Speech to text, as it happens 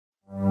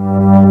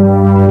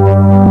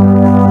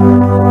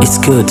It's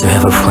good to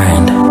have a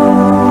friend,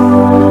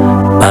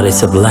 but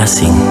it's a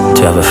blessing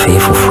to have a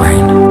faithful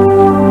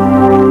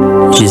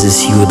friend.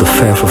 Jesus, you are the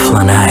faithful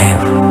friend I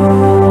have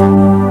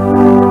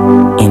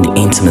in the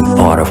intimate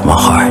part of my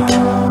heart.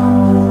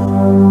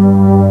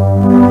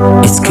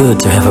 It's good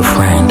to have a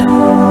friend,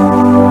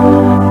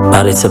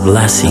 but it's a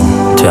blessing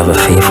to have a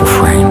faithful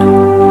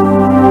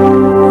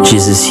friend.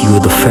 Jesus, you are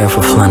the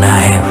faithful friend I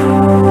have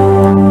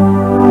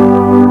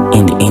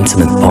in the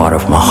intimate part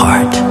of my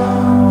heart.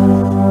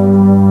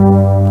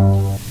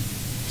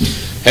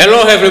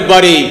 Hello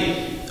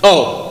everybody.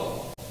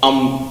 Oh,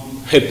 I'm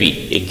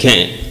happy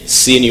again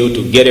seeing you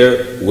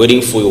together,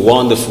 waiting for a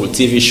wonderful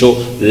TV show,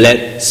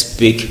 Let's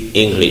Speak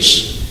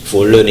English,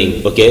 for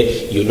learning,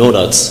 okay? You know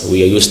that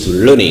we are used to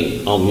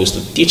learning. I'm used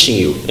to teaching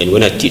you. And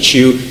when I teach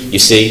you, you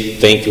say,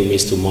 thank you,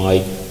 Mr.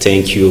 Mike,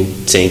 thank you,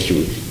 thank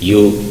you.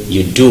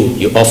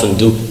 You often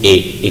do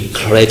a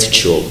great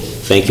job.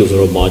 Thank you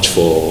very much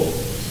for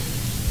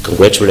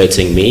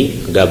congratulating me.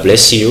 God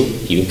bless you.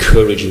 You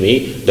encourage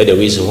me. That's the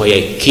reason why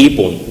I keep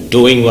on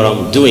doing what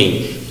I'm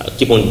doing. I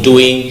keep on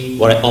doing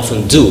what I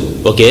often do,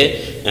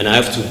 okay? And I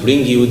have to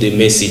bring you the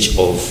message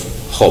of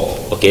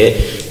hope, okay?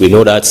 We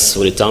know that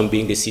for the time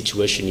being the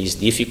situation is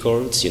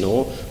difficult, you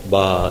know,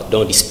 but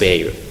don't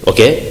despair,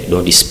 okay?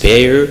 Don't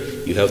despair.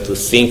 You have to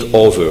think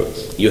over.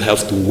 You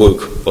have to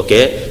work,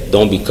 okay?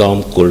 Don't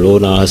become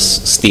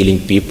colonas, stealing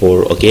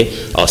people, okay?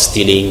 Or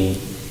stealing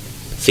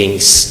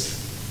things,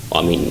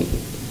 I mean,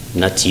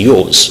 not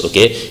yours,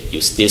 okay?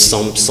 You steal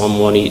some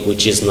money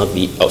which is not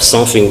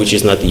something which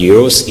is not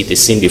yours. It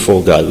is sin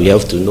before God. We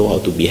have to know how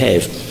to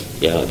behave,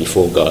 yeah,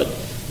 before God.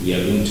 We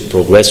are going to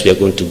progress. We are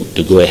going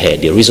to go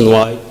ahead. The reason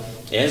why,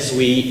 as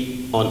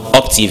we on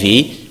Up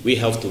TV, we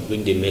have to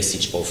bring the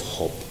message of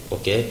hope,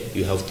 okay?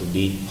 You have to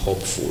be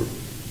hopeful.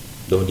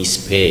 Don't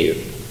despair.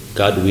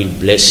 God will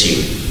bless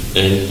you,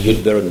 and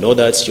you'd better know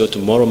that your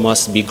tomorrow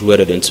must be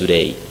greater than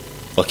today,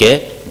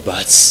 okay?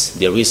 But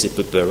there is a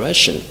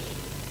preparation.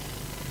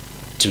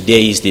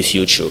 Today is the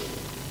future.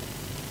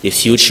 The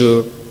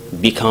future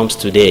becomes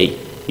today.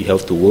 You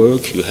have to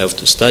work, you have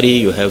to study,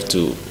 you have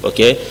to,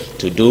 okay,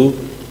 to do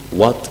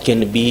what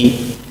can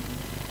be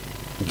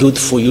good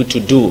for you to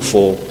do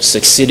for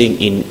succeeding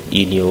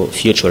in your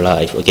future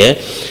life,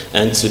 okay?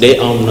 And today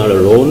I'm not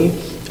alone.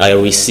 I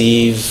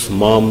receive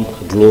Mom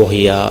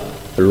Gloria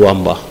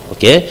Lwamba,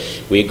 okay?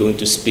 We're going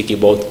to speak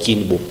about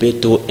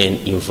bopeto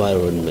and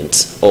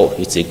environment. Oh,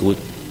 it's a good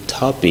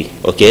topic,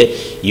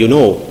 okay? You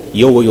know,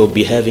 your way of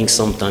behaving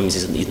sometimes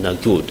is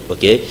not good,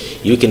 okay?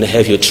 You can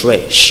have your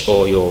trash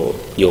or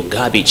your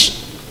garbage.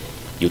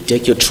 You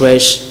take your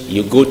trash,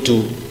 you go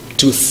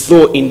to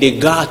throw in the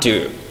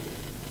gutter,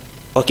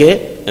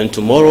 okay? And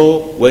tomorrow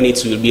when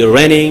it will be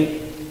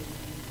raining,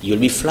 you'll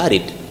be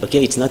flooded,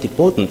 okay? It's not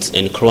important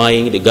and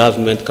crying the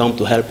government come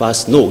to help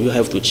us. No, you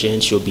have to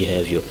change your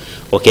behavior,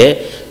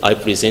 okay? I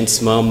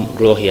present Mom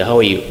Gloria. How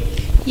are you?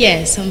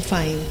 Yes, I'm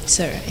fine,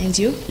 sir. And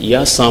you?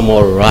 Yes, I'm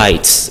all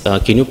right.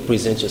 Can you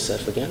present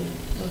yourself again?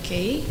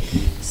 Okay.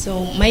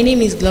 So my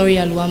name is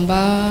Gloria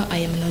Lwamba. I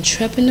am an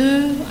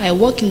entrepreneur. I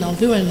work in the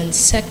environment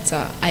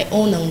sector. I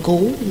own and go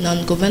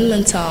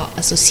non-governmental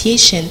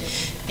association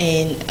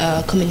and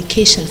a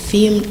communication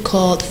firm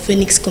called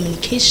Phoenix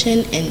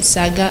Communication and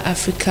Saga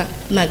Africa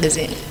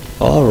magazine.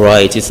 All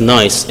right, it's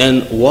nice.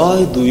 And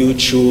why do you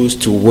choose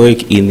to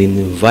work in the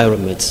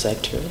environment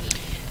sector?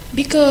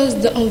 Because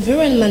the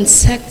environment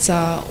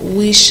sector,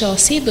 we shall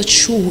say the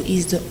truth,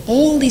 is the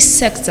only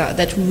sector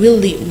that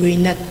really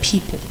reunites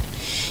people.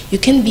 You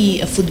can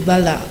be a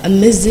footballer, a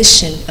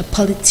musician, a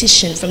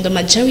politician. From the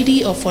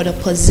majority or for the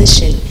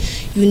position,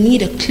 you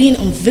need a clean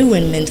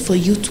environment for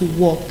you to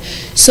work.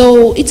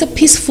 So it's a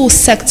peaceful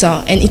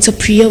sector and it's a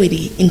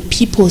priority in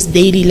people's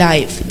daily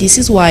life. This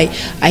is why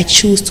I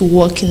choose to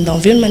work in the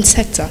environment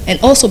sector, and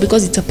also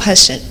because it's a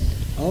passion.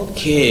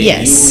 Okay,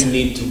 yes. You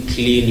need to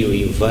clean your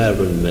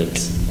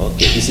environment.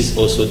 Okay, this is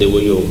also the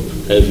way of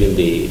having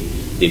the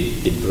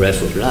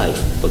breath of life,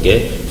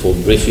 okay, for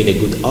breathing a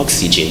good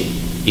oxygen.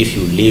 If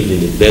you live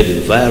in a bad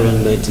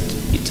environment,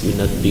 it will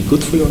not be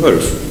good for your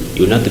health.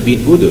 You will not be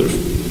good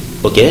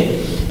health,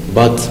 okay?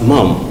 But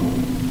Mom,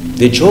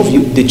 the job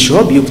you've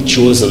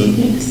chosen,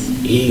 yes,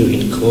 here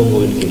in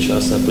Congo, in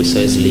Kinshasa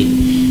precisely,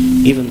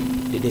 even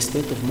the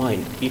state of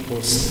mind,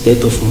 people's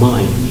state of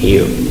mind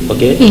here,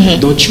 okay?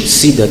 Mm-hmm. Don't you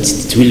see that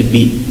it will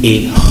be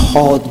a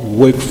hard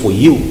work for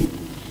you?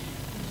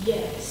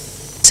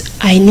 Yes.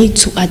 I need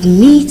to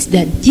admit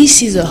that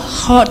this is a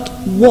hard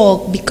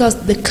work because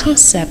the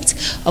concept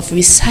of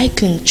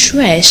recycling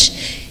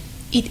trash,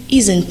 it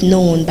isn't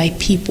known by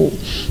people.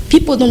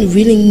 People don't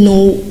really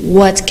know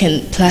what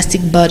can plastic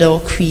bottle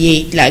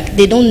create. Like,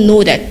 they don't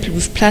know that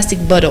with plastic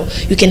bottle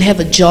you can have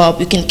a job,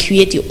 you can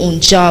create your own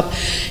job.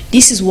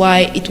 This is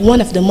why it's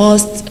one of the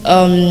most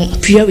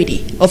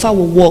priority of our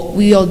work.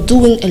 We are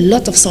doing a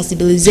lot of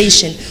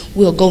sensibilization.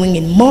 We are going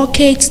in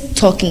markets,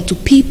 talking to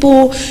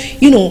people,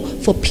 you know,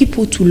 for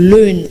people to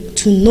learn,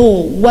 to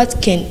know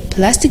what can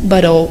plastic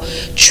bottle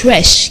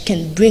trash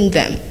can bring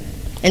them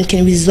and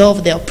can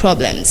resolve their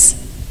problems.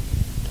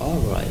 All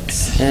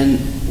right. And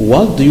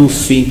what do you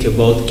think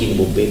about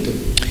bopeto?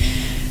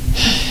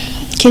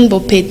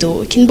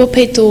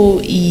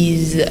 Bopeto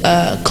is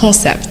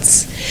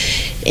concepts.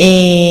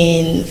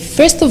 And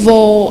first of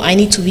all, I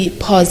need to be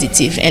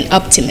positive and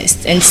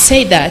optimist and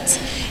say that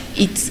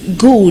it's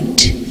good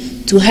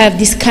to have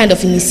this kind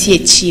of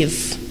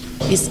initiative.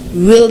 It's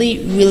really,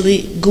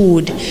 really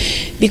good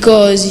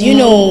because, you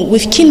know,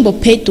 with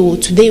bopeto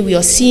today we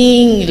are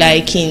seeing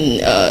like in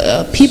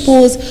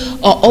people's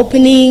are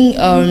opening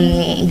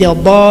their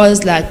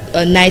bars, like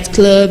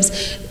nightclubs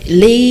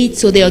late,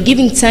 so they are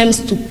giving times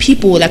to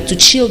people, like to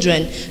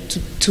children,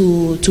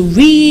 to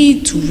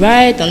read, to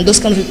write, and those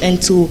kinds of,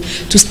 and to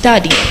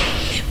study.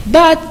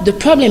 But the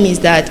problem is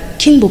that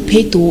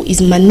bopeto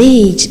is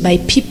managed by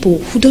people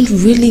who don't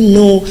really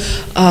know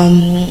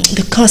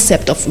the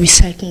concept of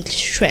recycling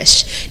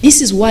trash.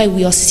 This is why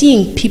we are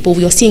seeing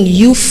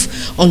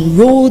youth on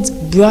roads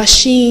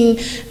brushing,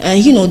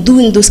 you know,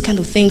 doing those kind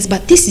of things.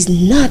 But this is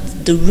not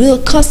the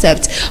real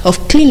concept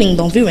of cleaning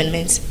the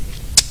environment.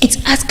 It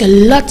asks a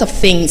lot of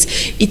things.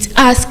 It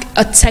asks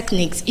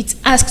techniques. It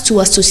asks to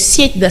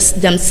associate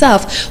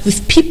themselves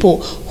with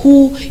people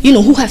who, you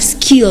know, who have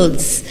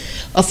skills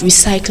of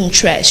recycling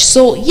trash.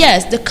 So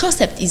yes, the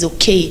concept is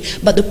okay,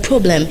 but the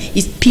problem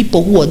is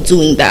people who are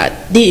doing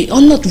that. They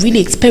are not really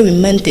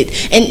experimented.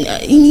 And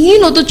you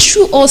know, the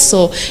truth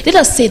also, let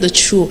us say the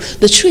truth.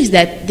 The truth is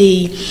that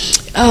they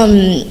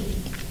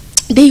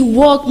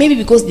work maybe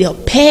because they are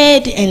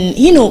paid, and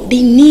you know,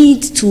 they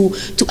need to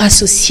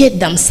associate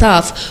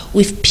themselves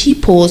with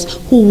people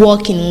who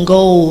work in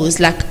goals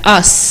like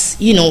us,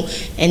 you know,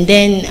 and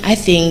then I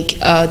think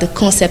the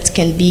concept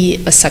can be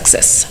a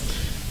success.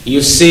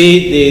 You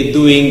say they're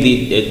doing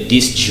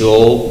this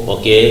job,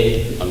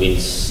 okay? I mean,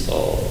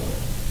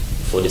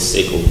 for the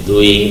sake of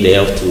doing, they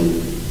have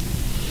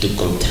to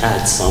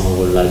contact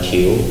someone like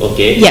you,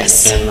 okay?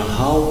 Yes. And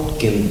how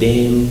can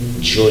they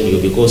join you?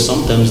 Because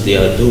sometimes they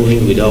are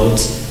doing without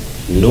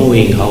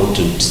knowing how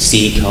to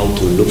seek, how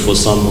to look for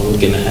someone who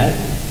can help,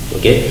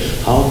 okay?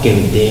 How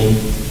can they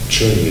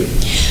join you?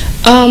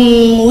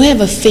 We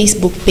have a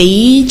Facebook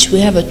page, we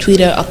have a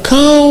Twitter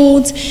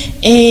account,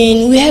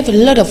 and we have a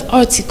lot of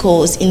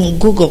articles in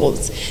Google.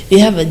 We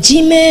have a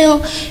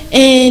Gmail,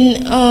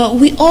 and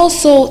we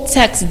also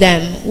text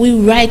them, we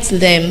write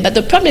them. But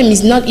the problem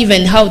is not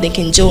even how they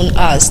can join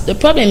us. The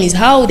problem is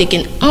how they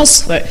can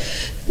answer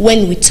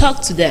when we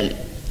talk to them.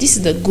 This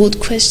is the good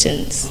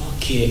questions.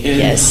 Okay, and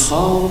yes.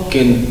 How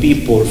can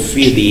people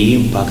feel the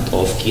impact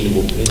of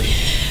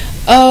bopeto?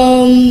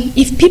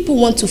 If people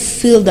want to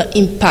feel the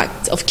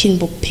impact of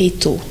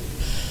bopeto,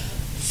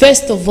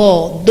 first of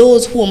all,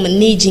 those who are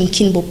managing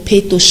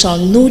bopeto shall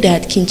know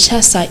that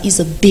Kinshasa is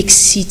a big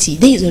city.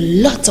 There is a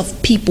lot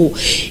of people.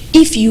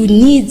 If you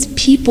need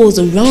people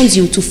around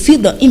you to feel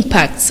the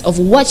impacts of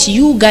what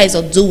you guys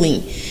are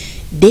doing,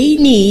 they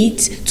need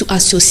to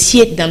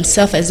associate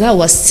themselves, as I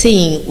was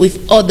saying,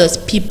 with other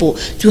people,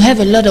 to have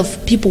a lot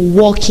of people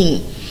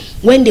working.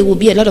 When there will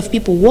be a lot of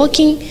people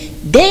working,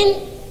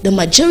 then the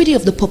majority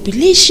of the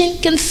population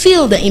can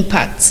feel the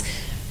impacts.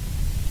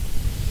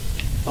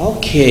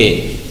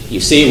 Okay, you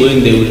say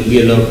when there will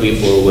be a lot of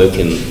people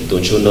working,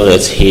 don't you know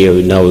that here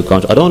in our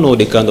country, I don't know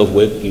the kind of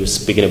work you're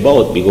speaking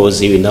about,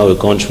 because here in our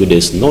country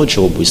there's no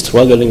job, we're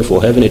struggling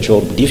for having a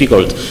job,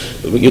 difficult.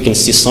 You can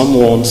see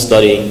someone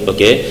studying,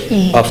 okay,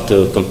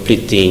 after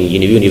completing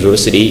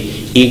university,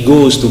 he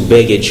goes to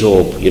beg a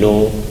job, you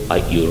know,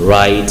 you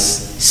write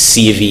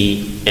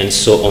CV and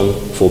so on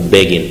for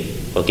begging.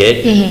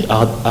 Okay,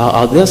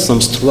 are there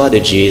some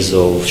strategies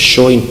of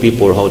showing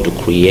people how to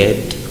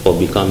create or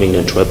becoming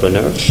an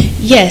entrepreneur?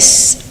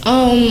 Yes,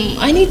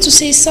 I need to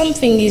say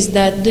something is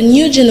that the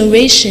new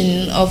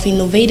generation of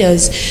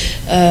innovators,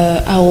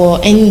 our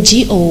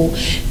NGO,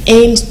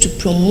 aims to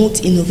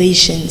promote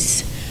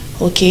innovations.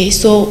 Okay,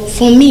 so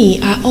for me,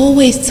 I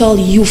always tell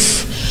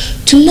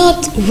youth to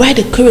not write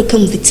a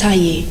curriculum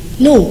vitae,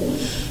 no,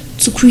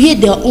 to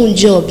create their own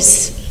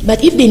jobs.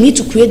 But if they need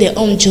to create their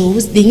own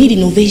jobs, they need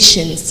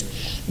innovations.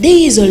 There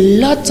is a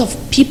lot of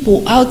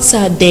people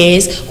outside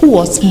there who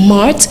are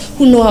smart,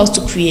 who know how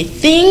to create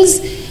things,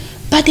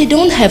 but they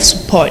don't have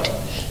support.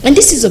 And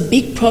this is a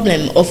big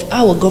problem of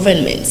our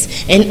governments.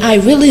 And I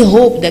really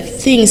hope that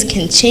things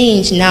can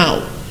change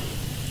now.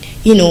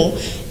 You know,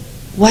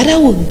 what I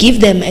would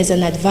give them as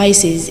an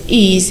advice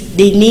is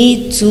they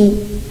need to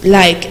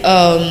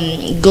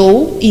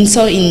go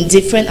in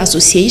different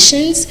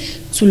associations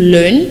to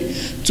learn,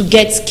 to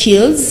get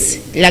skills,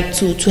 like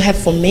to have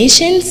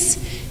formations,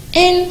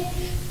 and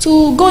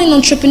to go in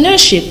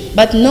entrepreneurship,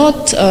 but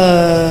not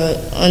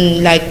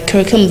on like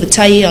curriculum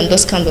vitae and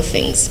those kind of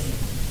things.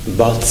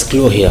 But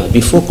Gloria,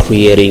 before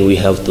creating, we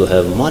have to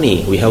have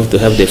money. We have to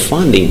have the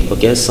funding,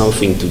 okay,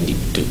 something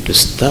to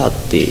start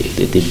the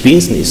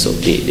business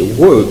of the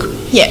work.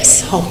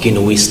 Yes. How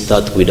can we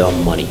start without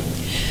money?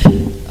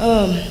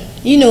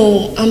 You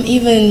know, I'm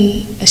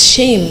even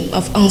ashamed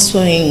of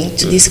answering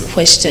to this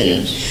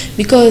question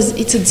because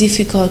it's a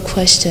difficult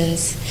question.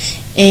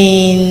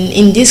 And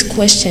in these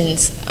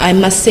questions, I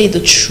must say the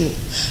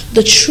truth.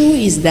 The truth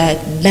is that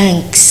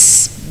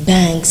banks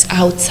banks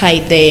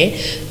outside there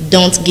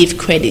don't give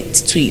credit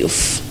to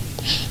youth.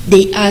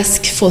 They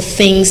ask for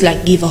things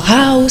like give a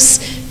house,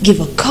 give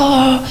a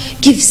car,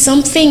 give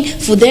something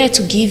for there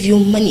to give you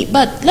money.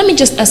 But let me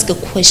just ask a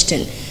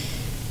question.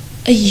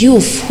 A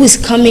youth who is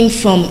coming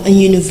from a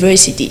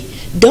university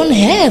don't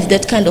have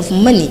that kind of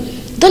money,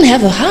 don't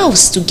have a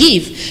house to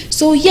give.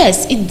 So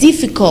yes, it's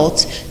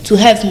difficult to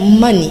have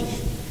money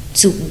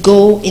to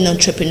go in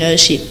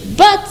entrepreneurship.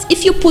 But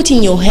if you put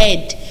in your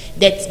head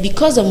that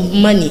because of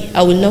money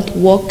I will not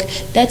work,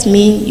 that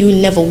means you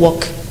will never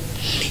work.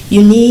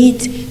 You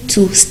need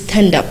to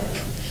stand up,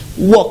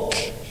 work,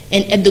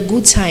 and at the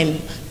good time,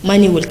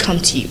 money will come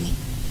to you.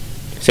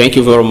 Thank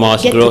you very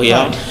much,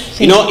 Gloria.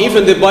 You know,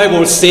 even the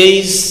Bible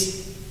says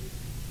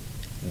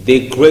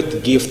the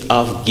great gift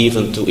I've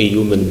given to a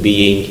human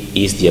being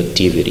is the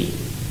activity.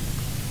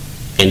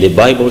 And the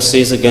Bible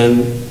says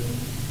again,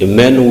 a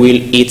man will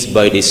eat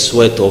by the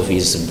sweat of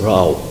his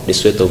brow, the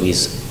sweat of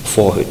his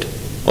forehead.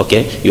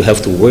 Okay? You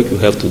have to work, you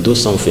have to do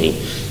something.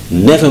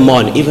 Never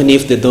mind, even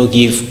if they don't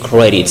give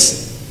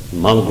credits.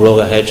 Mom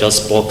Gloria had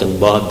just spoken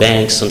about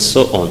banks and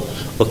so on.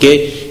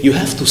 Okay? You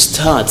have to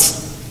start.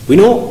 You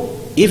know,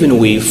 even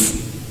with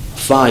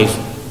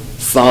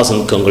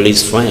 5,000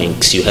 Congolese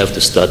francs, you have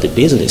to start a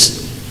business.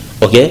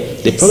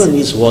 Okay? The problem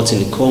is what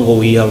in Congo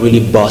we are really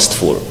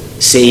boastful,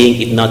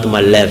 saying it's not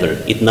my level,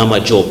 it's not my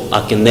job,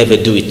 I can never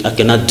do it, I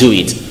cannot do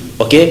it.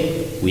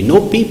 Okay? We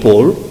know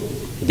people,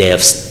 they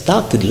have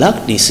started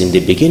like this in the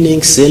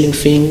beginning, selling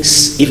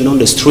things, even on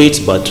the streets,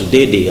 but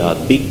today they are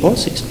big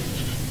bosses.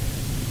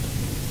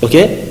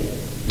 Okay?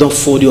 Don't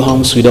fold your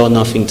arms without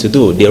nothing to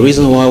do. The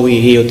reason why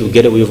we're here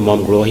together with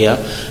Mom Gloria,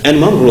 and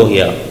Mom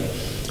Gloria,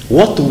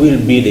 what will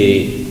be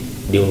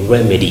the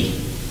remedy?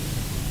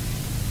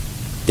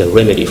 The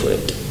remedy for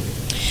it,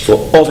 for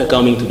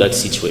overcoming to that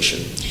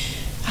situation?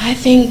 I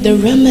think the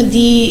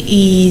remedy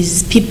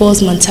is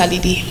people's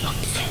mentality.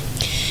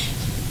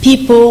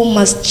 People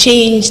must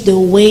change the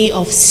way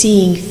of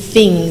seeing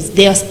things,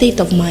 their state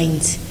of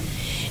mind.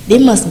 They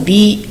must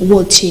be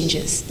world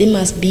changers. They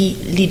must be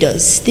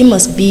leaders. They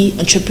must be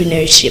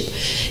entrepreneurship.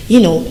 You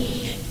know,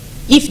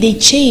 if they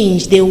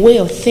change their way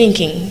of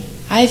thinking,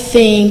 I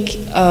think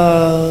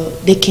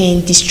they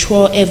can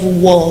destroy every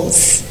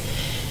walls.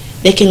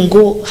 They can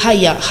go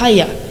higher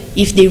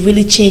if they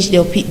really change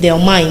their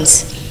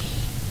minds.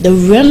 The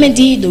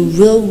remedy, the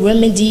real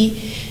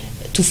remedy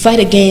to fight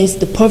against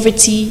the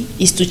poverty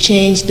is to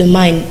change the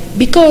mind.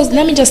 Because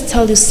let me just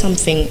tell you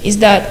something, is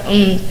that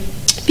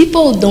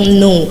people don't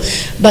know,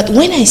 but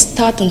when I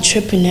start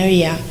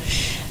entrepreneurial,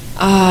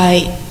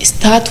 I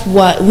start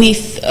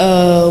with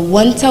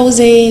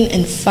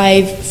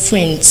 1,005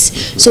 friends.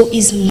 So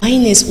it's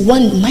minus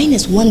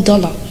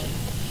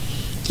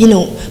 $1. You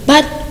know,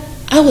 but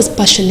I was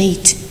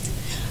passionate.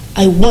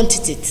 I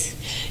wanted it.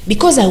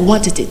 Because I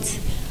wanted it,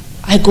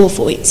 I go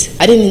for it.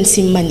 I didn't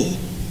see money.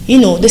 You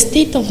know, the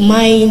state of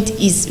mind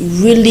is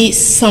really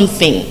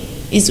something.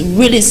 It's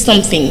really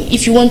something.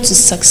 If you want to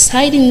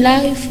succeed in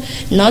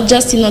life, not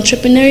just in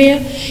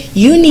entrepreneurial,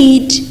 you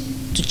need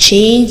to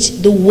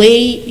change the way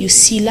you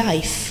see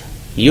life.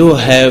 You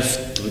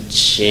have to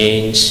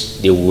change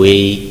the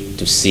way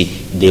to see,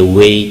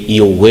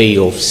 your way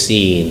of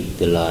seeing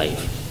the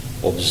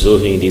life,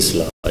 observing this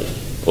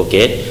life.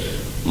 Okay?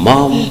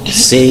 Mom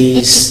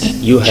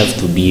says you have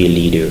to be a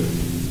leader.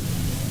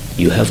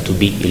 You have to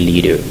be a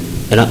leader.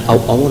 And I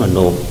want to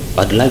know,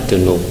 I'd like to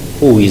know,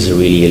 who is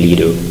really a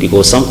leader?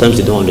 Because sometimes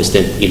they don't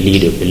understand a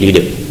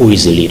leader. Who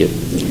is a leader?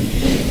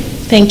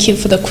 Thank you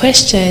for the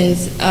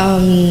questions.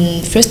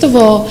 First of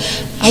all,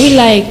 I would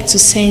like to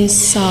send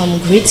some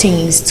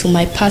greetings to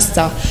my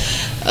pastor.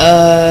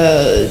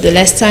 The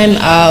last time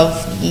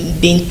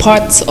I've been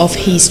part of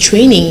his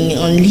training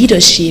on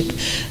leadership,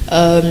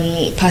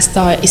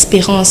 Pastor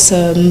Esperance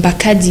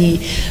Mbakadi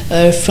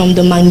from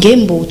the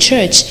Mangembo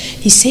Church,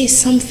 he says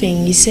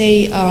something. He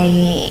say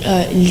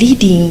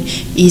leading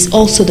is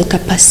also the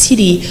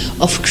capacity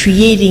of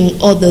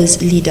creating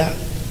others leader.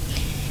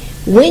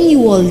 When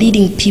you are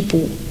leading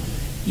people,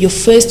 your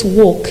first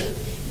work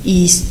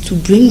is to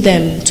bring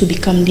them to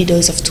become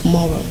leaders of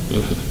tomorrow.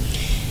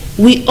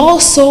 Mm-hmm. We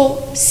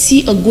also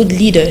see a good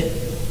leader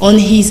on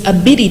his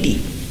ability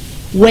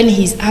when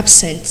he's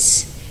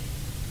absent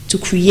to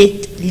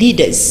create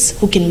leaders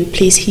who can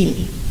replace him.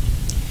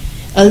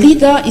 A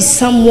leader is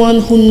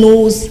someone who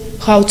knows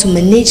how to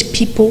manage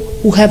people,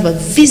 who have a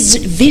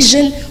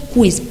vision,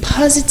 who is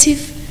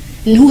positive,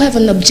 and who have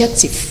an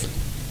objective,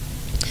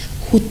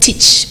 who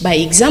teach by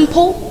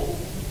example.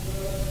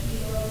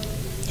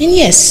 And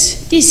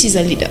yes, this is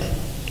a leader.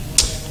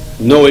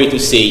 No way to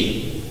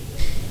say,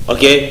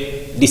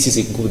 okay, this is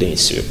a good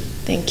answer.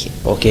 Thank you.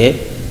 Okay,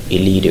 a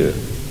leader.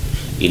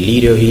 A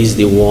leader is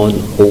the one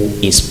who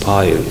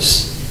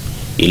inspires.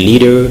 A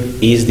leader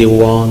is the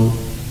one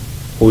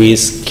who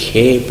is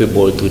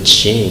capable to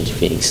change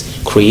things,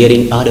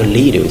 creating other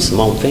leaders.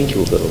 Mom, thank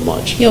you very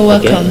much. You're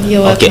welcome. Okay?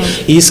 You're welcome.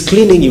 Okay. Is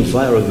cleaning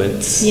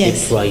environments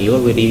yes. a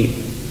priority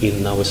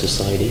in our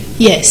society?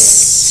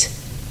 Yes.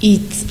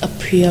 it's a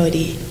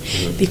priority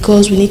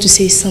because we need to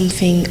say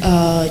something.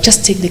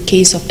 Just take the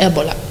case of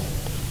Ebola.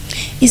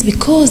 It's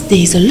because there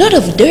is a lot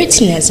of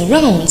dirtiness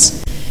around,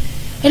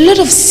 a lot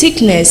of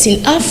sickness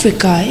in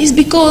Africa. It's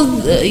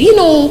because,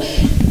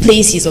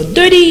 places are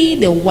dirty,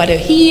 the water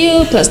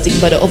here, plastic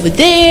bottle over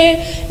there,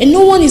 and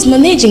no one is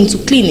managing to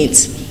clean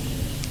it.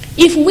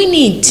 If we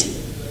need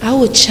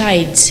our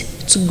child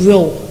to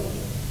grow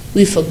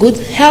with a good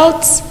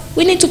health,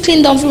 we need to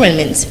clean the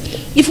environment.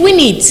 If we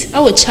need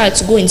our child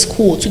to go in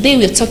school, today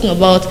we are talking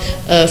about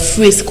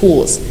free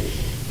schools,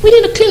 we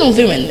need a clean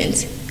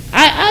environment.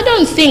 I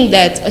don't think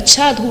that a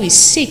child who is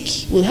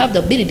sick will have the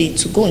ability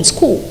to go in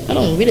school. I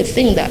don't really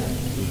think that.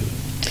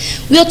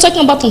 We are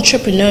talking about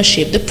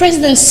entrepreneurship. The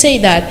president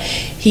said that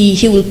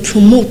he will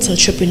promote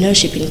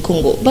entrepreneurship in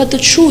Congo. But the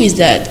truth is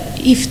that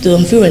if the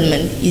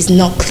environment is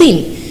not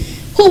clean,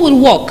 who will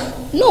work?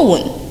 No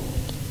one.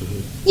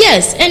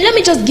 Yes, and let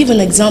me just give an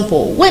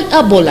example. When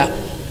Ebola,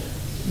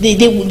 they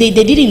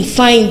didn't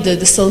find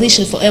the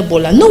solution for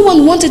Ebola, no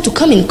one wanted to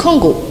come in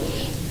Congo.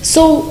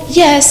 So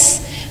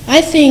yes,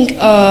 I think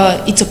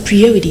it's a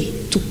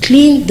priority to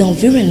clean the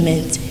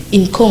environment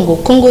in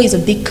Congo. Congo is a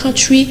big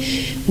country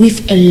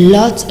with a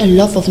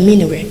lot of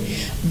mineral,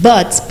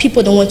 but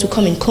people don't want to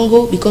come in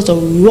Congo because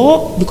of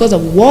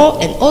war,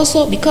 and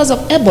also because of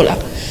Ebola.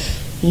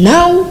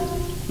 Now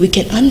we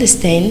can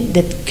understand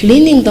that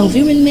cleaning the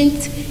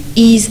environment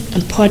is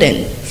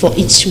important for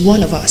each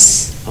one of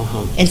us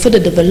and for the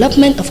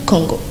development of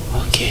Congo.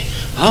 Okay,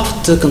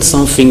 I've taken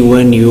something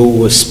when you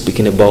were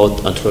speaking about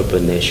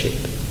entrepreneurship,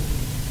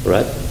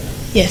 right?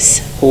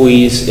 Yes. Who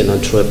is an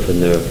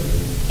entrepreneur?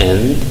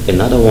 And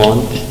another one,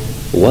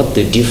 what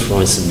the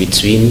difference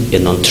between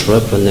an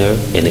entrepreneur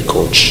and a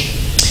coach?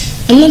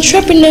 An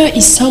entrepreneur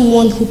is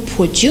someone who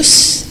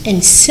produces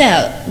and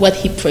sell what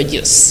he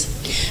produces.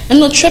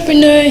 An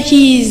entrepreneur,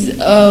 he is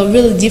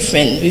really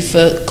different with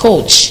a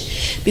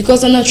coach,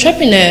 because an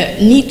entrepreneur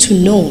needs to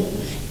know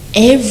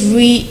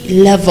every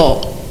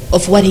level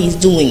of what he is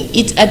doing.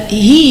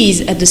 He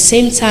is at the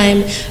same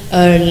time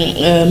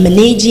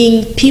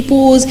managing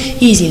peoples.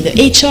 He is in the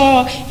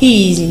HR.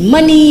 He is in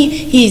money.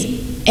 He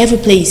is every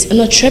place. An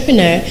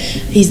entrepreneur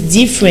is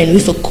different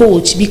with a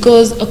coach,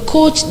 because a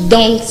coach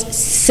don't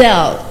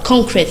sell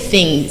concrete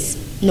things.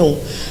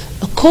 No,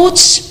 a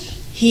coach,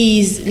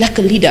 he is like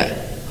a leader.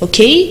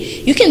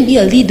 Okay, you can be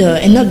a leader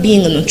and not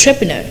being an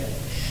entrepreneur.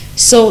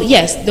 So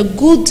yes, the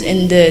good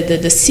and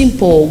the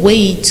simple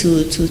way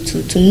to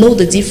know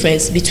the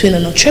difference between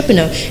an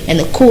entrepreneur and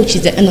a coach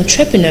is that an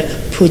entrepreneur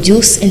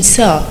produce and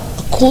sell.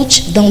 A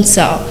coach don't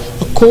sell.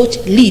 A coach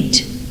lead.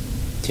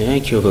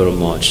 Thank you very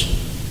much.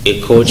 A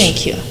coach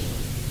Thank you.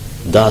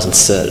 doesn't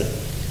sell.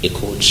 A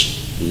coach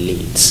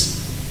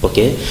leads.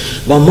 Okay?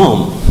 But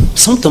mom,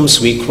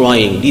 sometimes we're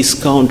crying, this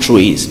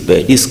country is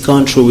bad. This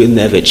country will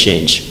never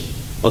change.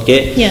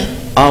 Okay? Yeah.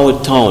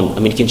 Our town,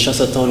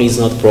 Kinshasa town is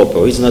not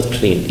proper, it's not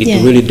clean,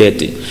 it's really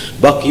dirty.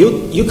 But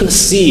you can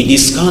see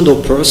this kind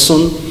of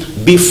person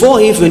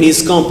before even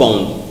his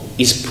compound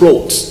is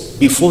brought,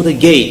 before the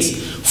gate.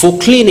 For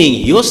cleaning,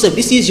 you say,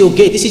 this is your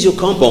gate, this is your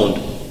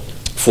compound.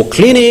 For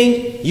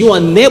cleaning, you are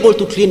unable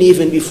to clean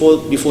even before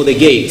the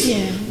gate.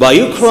 Yeah. But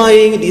you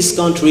crying, this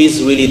country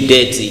is really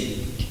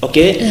dirty.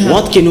 Okay?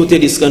 What can you tell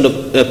this kind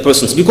of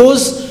persons?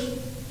 Because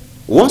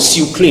once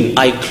you clean,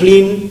 I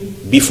clean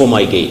before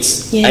my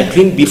gates. I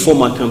clean before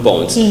my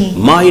compounds.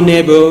 My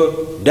neighbor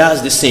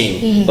does the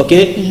same.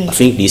 Okay? I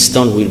think this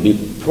town will be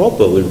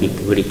proper, will be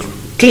really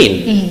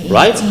clean,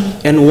 right?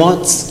 And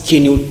what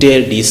can you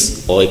tell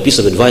this, or a piece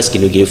of advice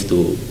can you give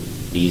to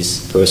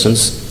these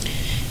persons?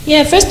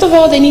 Yeah, first of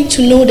all, they need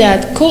to know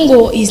that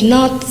Congo is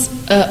not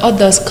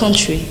others'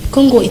 country.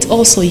 Congo is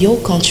also your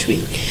country.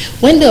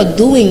 When they are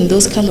doing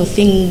those kind of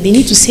things, they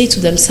need to say to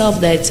themselves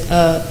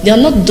that they are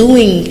not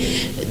doing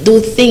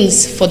those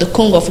things for the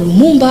Congo of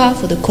Lumumba,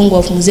 for the Congo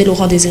of Mzee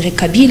Laurent Désiré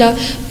Kabila,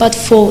 but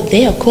for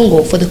their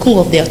Congo, for the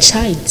Congo of their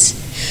child.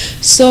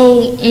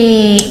 So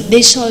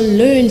they shall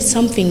learn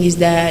something, is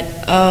that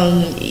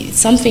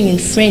something in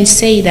French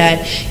say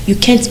that you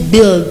can't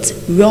build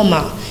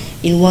Roma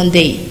in one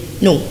day.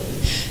 No.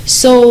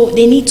 So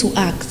they need to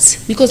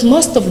act, because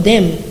most of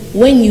them,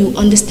 when you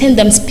understand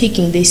them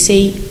speaking, they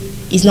say,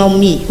 it's not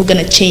me who's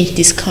going to change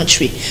this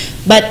country.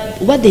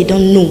 But what they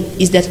don't know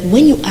is that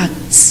when you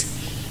act,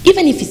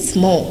 even if it's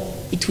small,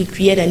 it will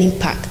create an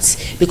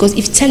impact. Because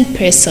if 10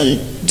 persons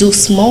do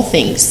small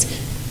things,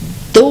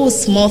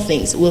 those small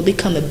things will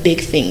become a big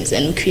things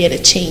and will create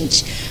a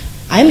change.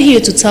 I'm here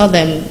to tell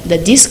them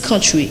that this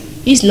country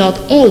is not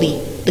only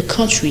the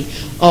country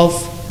of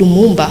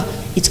Lumumba,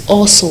 it's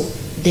also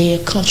their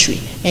country.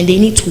 And they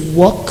need to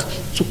work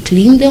to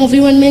clean the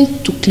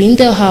environment, to clean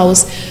their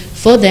house,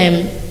 for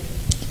them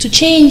to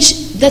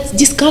change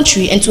this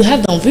country and to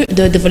have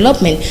the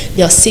development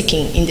they are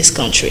seeking in this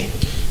country.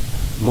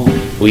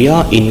 We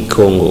are in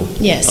Congo.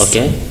 Yes.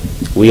 Okay?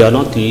 We are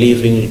not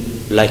living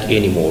like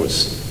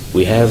animals.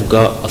 We have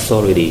got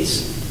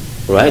authorities.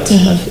 right?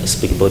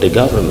 Speak about the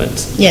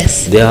government.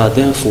 Yes. They are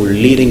there for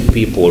leading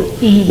people.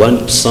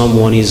 When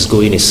someone is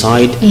going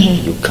aside,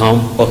 you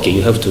come, okay,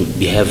 you have to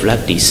behave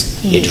like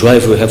this. A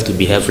driver, you have to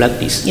behave like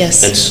this.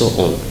 Yes. And so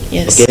on.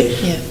 Yes. Okay?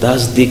 Yeah.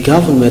 Thus, the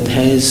government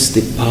has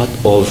the part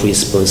of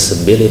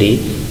responsibility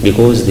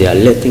because they are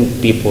letting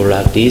people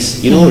like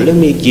this. You know, let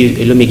me give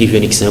you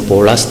an example.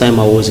 Last time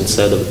I was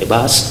inside of a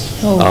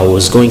bus, I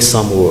was going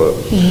somewhere,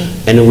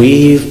 and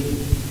we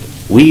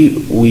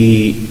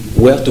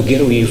were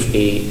together with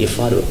a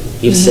father.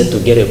 He sat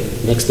together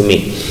next to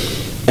me,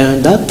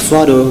 and that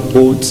father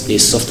bought a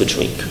soft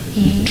drink,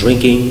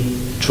 drinking.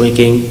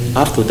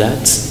 After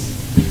that,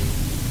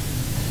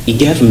 he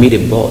gave me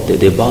the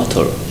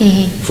bottle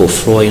for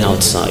throwing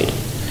outside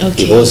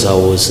because I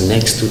was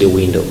next to the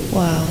window.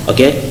 Wow.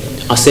 Okay,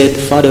 I said,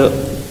 Father,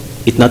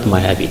 it's not my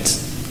habit.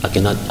 I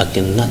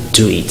cannot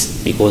do it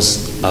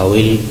because I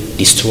will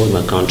destroy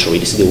my country.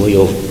 This is the way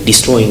of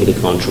destroying the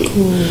country.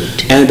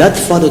 Good. And that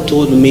father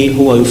told me,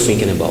 who are you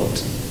thinking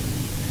about?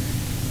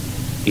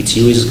 It's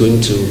you is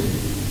going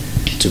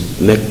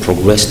to make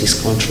progress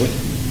this country.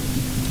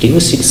 Can you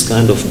see this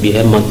kind of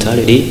behavior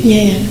mentality?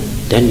 Yeah.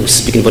 Then you're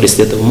speaking about the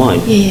state of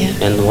mind. Yeah.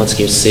 And what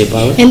can you say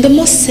about it? And the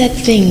most sad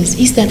thing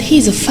is that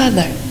he's a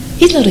father.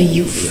 He's not a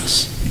youth.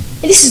 Yes.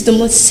 And this is the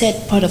most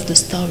sad part of the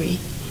story.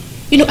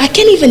 You know, I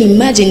can't even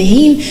imagine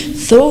him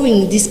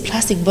throwing this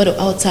plastic bottle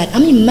outside.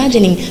 I'm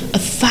imagining a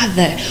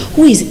father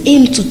who is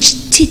aimed to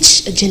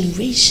teach a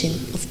generation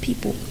of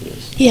people.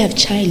 Yes. He have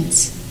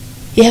childs.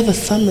 He have a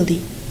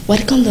family.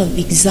 What kind of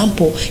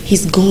example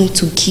he's going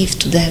to give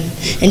to them?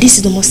 And this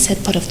is the most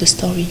sad part of the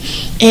story.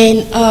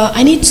 And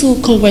I need to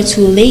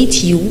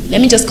congratulate you.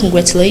 Let me just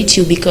congratulate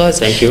you because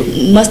Thank you.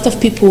 most of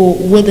people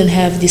wouldn't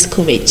have this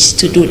courage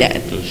to do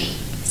that.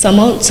 Some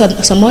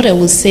other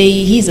will say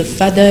he's a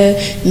father.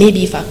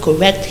 Maybe if I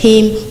correct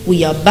him,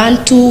 we are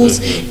Bantus,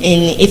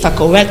 and if I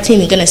correct him,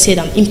 you're gonna say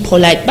that I'm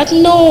impolite. But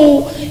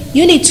no,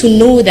 you need to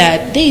know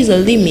that there is a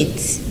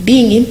limit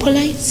being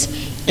impolite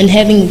and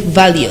having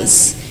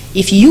values.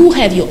 If you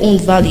have your own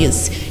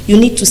values, you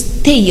need to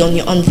stay on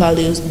your own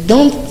values.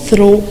 Don't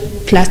throw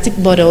plastic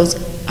bottles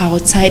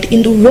outside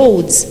in the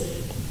roads.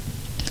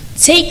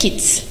 Take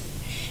it,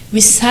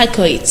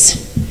 recycle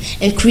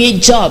it, and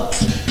create job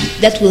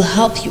that will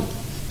help you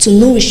to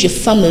nourish your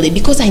family.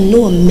 Because I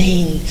know a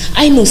man,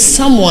 I know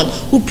someone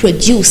who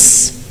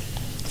produce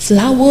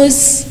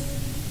flowers,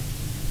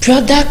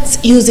 products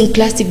using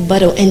plastic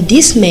bottle, and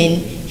this man,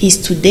 he's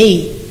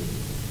today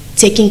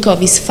taking care of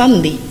his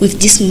family with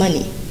this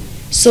money.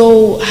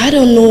 So I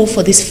don't know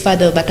for this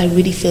father, but I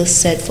really feel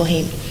sad for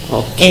him.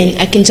 Okay.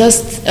 And I can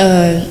just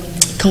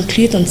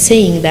conclude on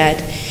saying that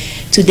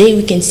today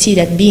we can see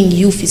that being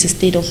youth is a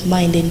state of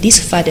mind, and this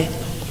father,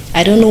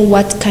 I don't know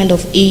what kind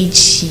of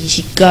age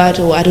he got,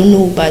 or I don't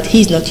know, but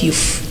he's not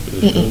youth.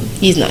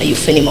 He's not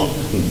youth anymore.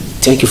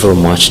 Thank you very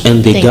much.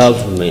 And the Thank you.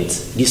 government,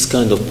 this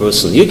kind of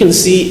person, you can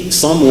see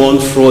someone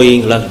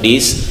throwing like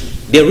this.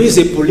 There is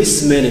a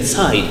policeman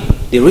inside.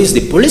 There is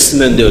the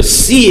policeman there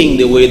seeing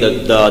the way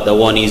that the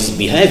one is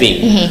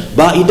behaving,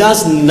 but he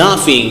does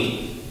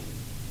nothing.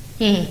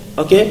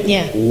 Okay?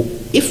 Yeah.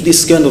 If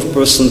this kind of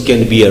person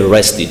can be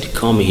arrested,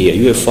 come here.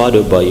 You're a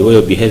father, but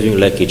you're behaving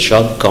like a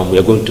child. Come, we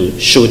are going to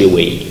show the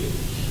way.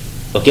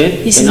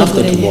 Okay? This and is a after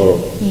good idea. tomorrow,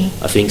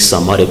 I think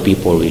some other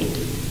people will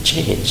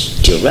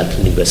change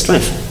directly by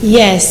strength.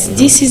 Yes,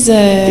 this is The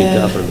a...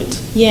 government.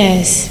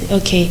 Yes,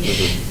 okay.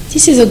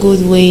 This is a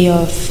good way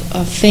of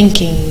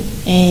thinking.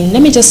 And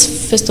let me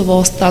just first of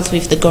all start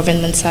with the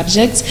government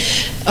subject.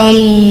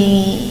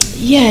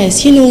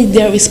 Yes, you know,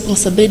 their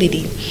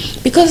responsibility.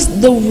 Because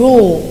the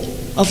role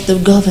of the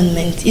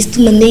government is to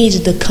manage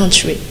the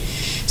country.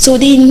 So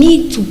they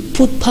need to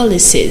put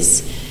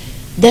policies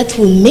that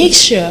will make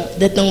sure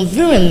that the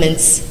environment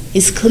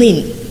is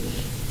clean,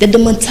 that the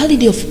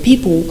mentality of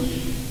people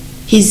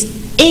is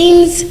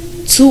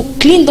aimed to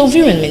clean the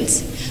environment.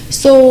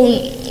 So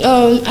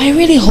I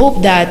really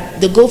hope that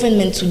the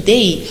government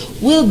today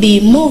will be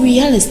more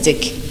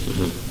realistic.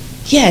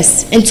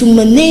 Yes, and to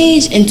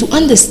manage and to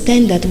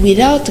understand that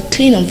without a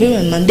clean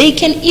environment, they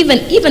can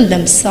even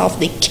themselves,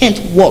 they can't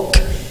walk.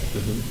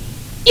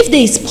 If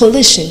there is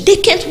pollution, they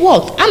can't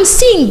walk. I'm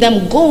seeing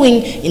them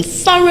going in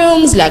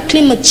forums like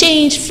climate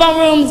change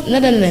forums,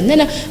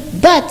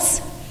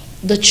 but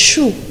the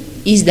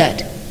truth is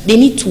that they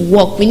need to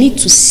walk. We need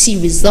to see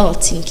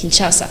results in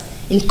Kinshasa,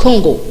 in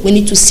Congo. We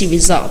need to see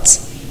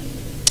results.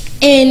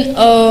 And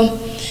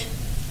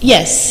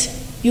yes,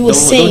 you were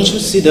saying. Don't you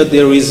see that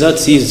the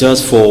result is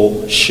just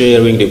for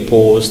sharing the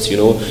post? You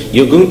know,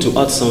 you're going to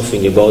add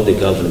something about the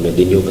government,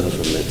 the new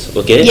government.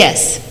 Okay?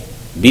 Yes.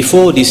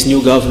 Before this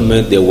new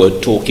government, they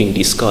were talking,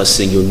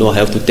 discussing, you know, I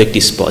have to take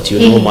this part, you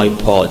know my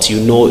part, you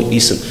know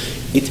this.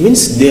 It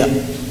means they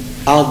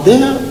are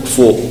there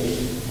for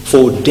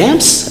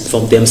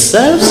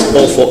themselves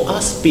or for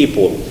us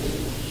people.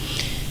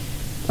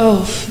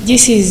 Oh,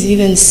 this is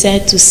even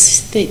sad to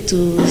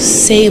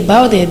say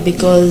about it,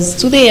 because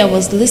today I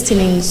was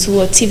listening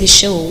to a TV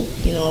show,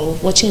 you know,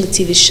 watching a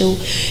TV show,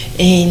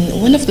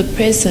 and one of the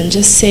person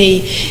just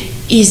say,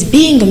 is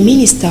being a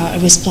minister a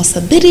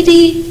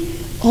responsibility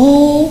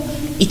or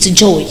it's a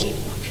joy?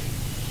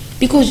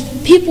 Because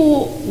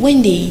people,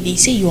 when they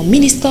say you're a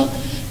minister,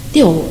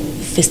 they're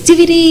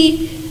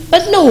festivity.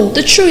 But no,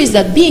 the truth is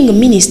that being a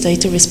minister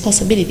is a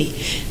responsibility.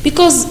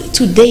 Because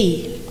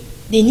today,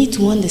 they need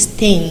to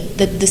understand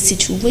that the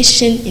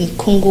situation in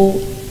Congo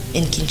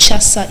and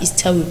Kinshasa is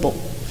terrible.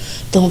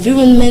 The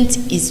environment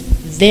is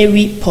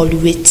very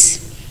polluted.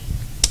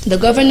 The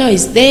governor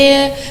is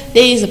there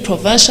is a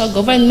provincial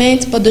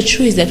government, but the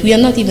truth is that we are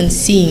not even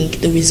seeing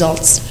the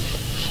results.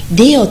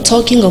 They are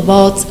talking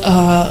about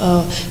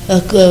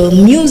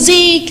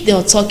music, they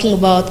are talking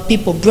about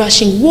people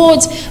brushing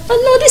words, but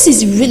no, this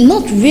is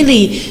not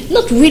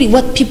really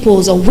what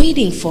people are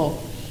waiting for.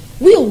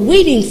 We are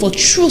waiting for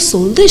true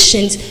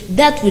solutions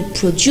that will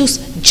produce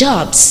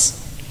jobs.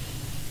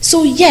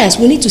 So yes,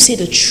 we need to say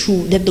the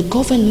truth, that the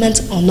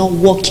government are not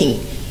working.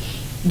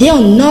 They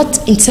are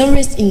not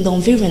interested in the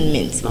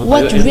environment.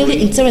 What really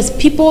interests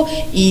people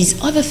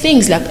is other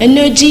things like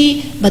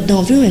energy, but the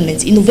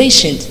environment,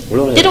 innovation.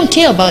 Gloria, they don't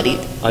care about it.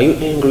 Are you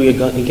angry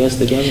against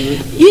the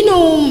government? You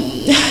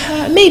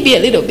know, maybe a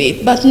little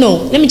bit, but no.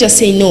 Let me just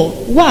say no.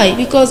 Why?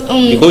 Because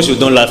you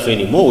don't laugh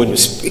anymore when you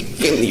speak.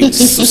 You're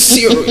so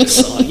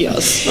serious.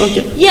 Yes.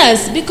 Okay.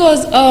 Yes,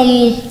 because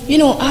you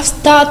know, I've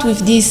started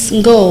with this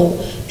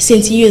goal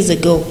since years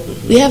ago.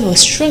 We have a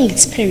strong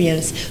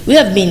experience. We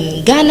have been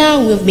in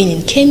Ghana, we have been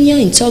in Kenya,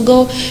 in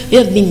Togo, we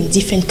have been in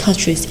different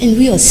countries, and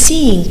we are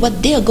seeing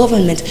what their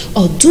government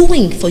are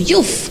doing for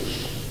youth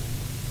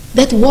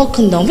that work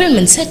in the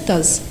environment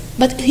sectors.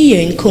 But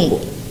here in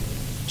Congo,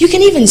 you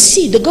can even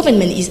see the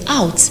government is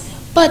out,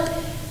 but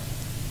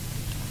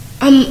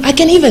I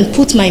can even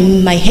put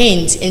my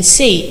hands and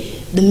say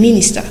the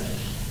minister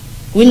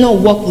will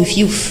not work with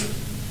youth.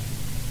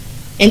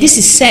 And this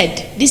is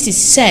sad. This is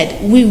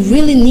sad. We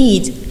really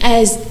need,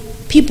 as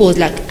people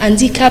like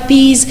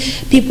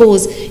handicappies,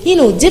 peoples, you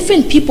know,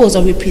 different peoples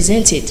are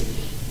represented.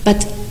 But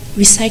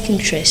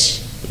recycling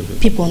trash,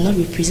 people are not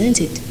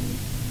represented.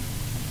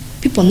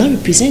 People are not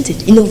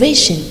represented.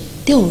 Innovation,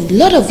 there are a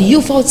lot of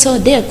youth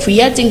outside there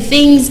creating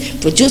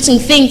things, producing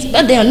things,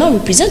 but they are not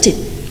represented.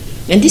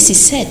 And this is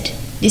sad.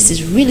 This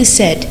is really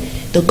sad.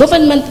 The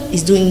government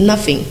is doing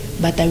nothing,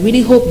 but I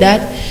really hope that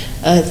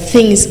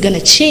things are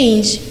gonna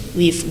change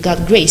with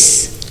God's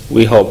grace.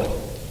 We hope.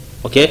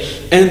 Okay,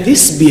 and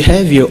this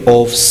behavior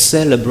of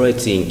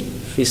celebrating,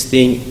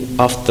 feasting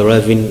after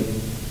having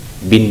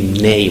been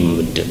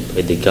named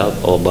by the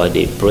government or by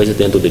the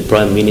president or the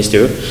prime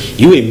minister,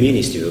 you a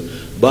minister,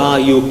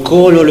 but you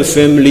call all the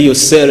family, you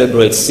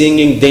celebrate,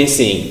 singing,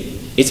 dancing.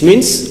 It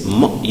means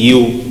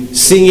you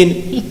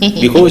singing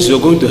because you're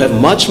going to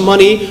have much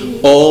money,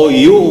 or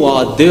you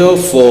are there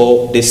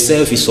for the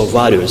service of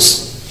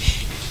others.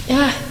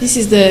 Yeah, this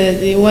is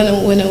the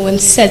one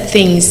sad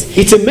things.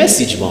 It's a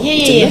message, Mom. Yeah,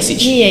 it's a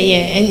message.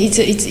 Yeah, and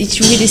it's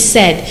really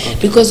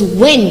sad because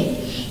when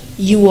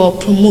you are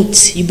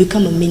promoted, you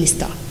become a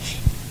minister,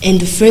 and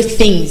the first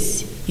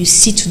things you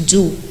see to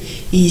do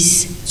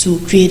is to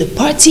create a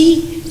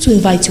party, to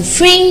invite your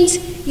friends.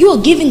 You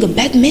are giving a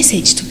bad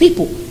message to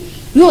people.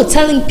 You are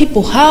telling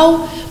people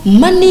how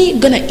money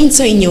gonna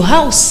enter in your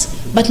house,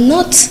 but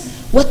not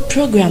what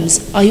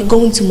programs are you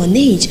going to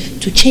manage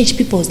to change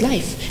people's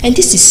life. And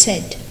this is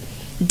sad.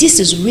 This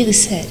is really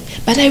sad.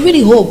 But I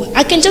really hope,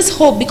 I can just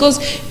hope, because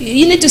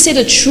you need to say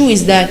the truth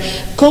is that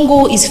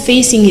Congo is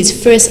facing its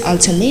first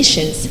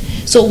alternations.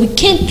 So we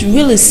can't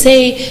really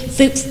say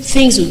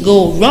things will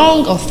go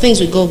wrong or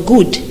things will go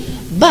good.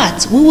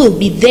 But we will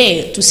be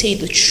there to say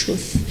the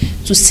truth.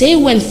 To say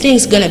when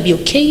things are going to be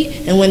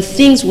okay and when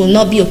things will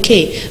not be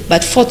okay.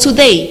 But for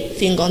today,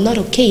 things are not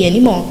okay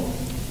anymore.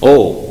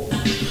 Oh,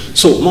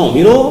 so Mom,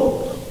 you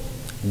know,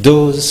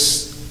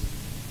 those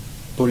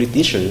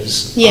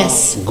politicians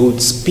are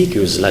good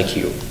speakers like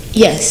you.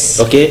 Yes.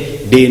 Okay?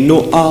 They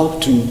know how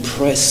to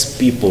impress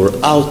people,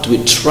 how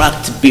to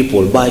attract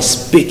people by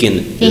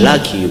speaking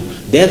like you.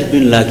 They've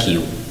been like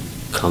you,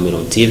 coming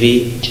on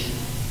TV,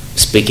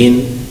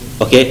 speaking.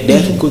 Okay? They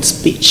have good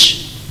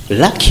speech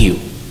like you.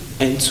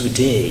 And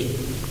today,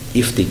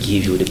 if they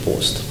give you the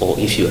post, or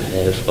if you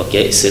have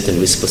a certain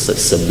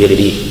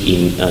responsibility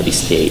in the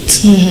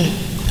state,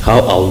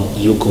 how are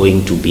you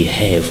going to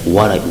behave?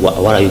 What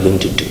are you going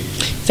to do?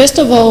 First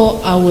of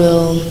all, I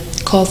will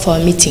call for a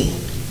meeting.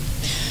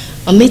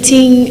 A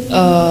meeting,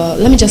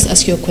 let me just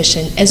ask you a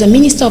question. As a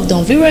Minister of the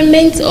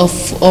Environment or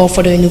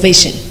for the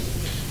Innovation?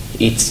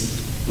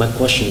 My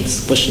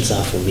questions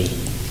are for me.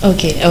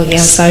 Okay, I'm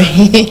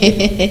sorry.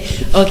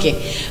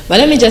 Okay, but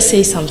let me just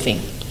say something.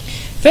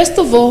 First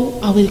of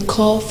all, I will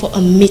call for a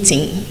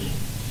meeting.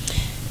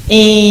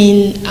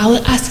 And I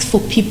will ask for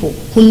people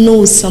who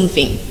know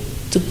something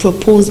to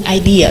propose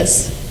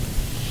ideas.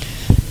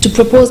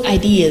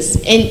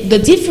 And the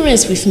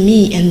difference with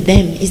me and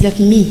them is that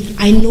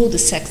I know the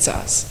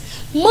sectors.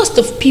 Most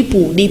of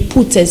people they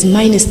put as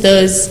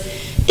ministers,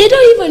 they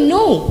don't even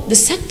know the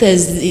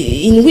sectors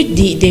in which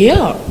they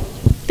are.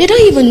 They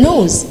don't even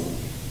know.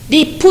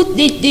 They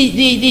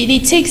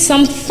take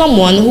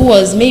someone who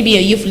was maybe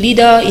a youth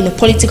leader in a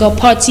political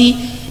party,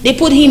 They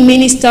put him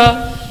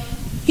minister,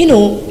 you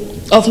know,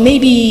 of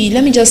maybe,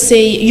 let me just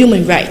say,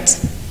 human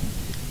rights.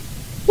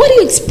 What do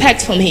you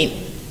expect from him?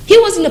 He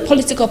was in a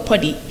political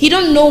party. He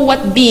don't know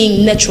what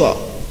being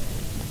natural.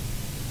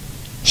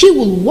 He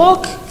will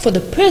work for the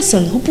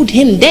person who put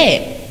him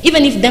there,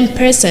 even if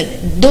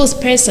those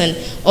person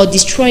are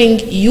destroying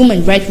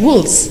human rights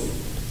rules.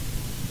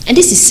 And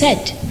this is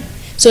sad.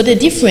 So the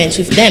difference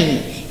with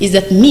them is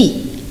that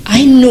me,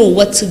 I know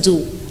what to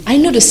do. I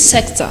know the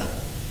sector.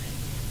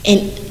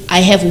 And I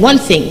have one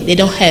thing they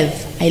don't have.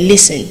 I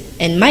listen.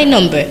 And my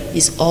number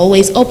is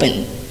always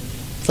open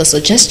for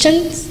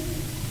suggestions.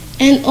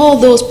 And all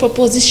those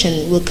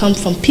propositions will come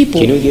from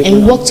people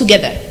and work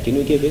together. Can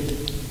you give it?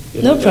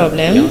 No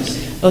problem. Yes.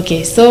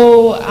 Okay,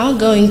 so I'm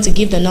going to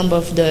give the number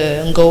of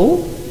the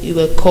Ngo. You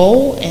will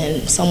call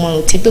and someone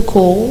will take the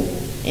call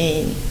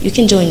and you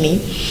can join me.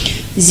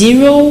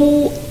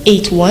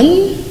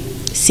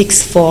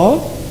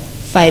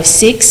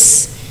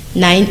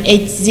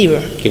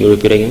 081-6456-980. Can you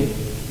repeat again?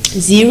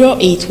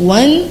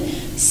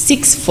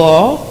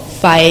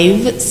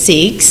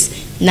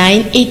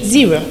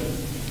 081-6456-980.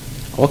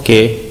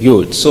 Okay,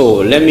 good. So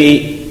let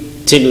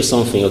me tell you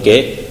something,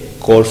 okay?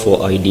 Call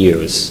for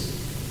ideas.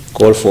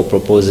 Call for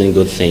proposing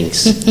good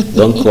things.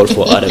 Don't call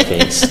for other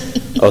things.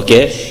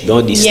 Okay?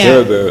 Don't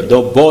disturb her.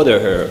 Don't bother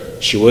her.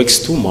 She works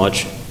too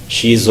much.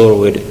 She's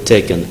already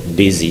taken,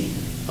 busy.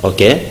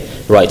 Okay?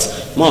 Right.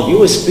 Mom, you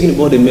were speaking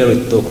about the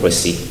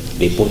meritocracy.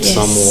 They put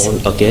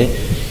someone, okay,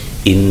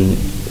 in,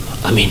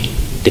 I mean,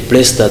 the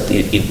place that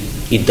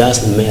it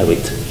does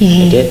merit.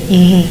 Okay?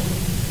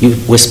 You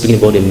were speaking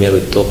about the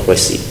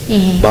meritocracy.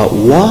 But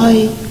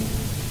why,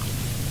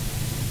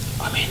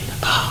 I mean,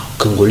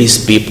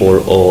 Congolese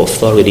people or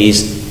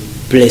authorities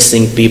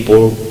placing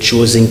people,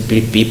 choosing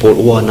people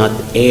who are not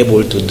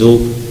able to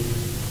do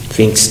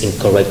things in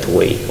correct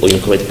way or in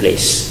correct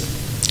place?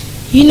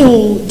 You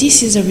know,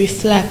 this is a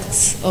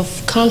reflex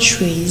of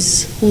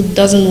countries who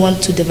doesn't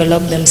want to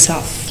develop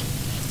themselves.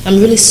 I'm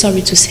really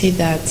sorry to say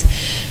that.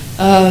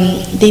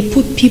 They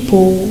put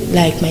people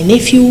like my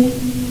nephew,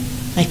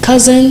 my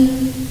cousin,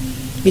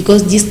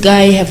 because this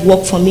guy have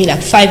worked for me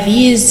like 5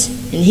 years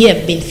and he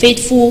have been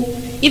faithful.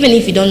 Even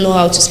if you don't know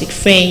how to speak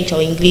French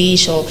or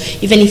English, or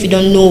even if you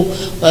don't know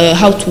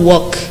how to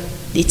work,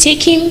 they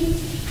take him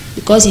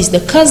because he's the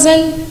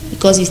cousin,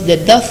 because he's the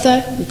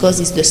daughter, because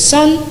he's the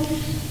son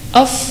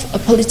of a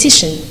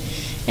politician.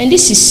 And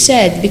this is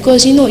sad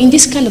because, you know, in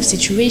this kind of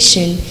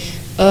situation,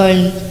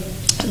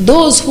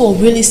 those who are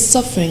really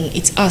suffering,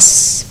 it's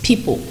us,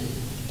 people.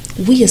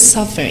 We are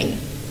suffering.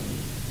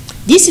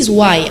 This is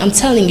why I'm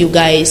telling you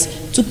guys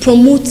to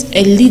promote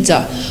a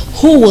leader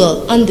who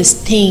will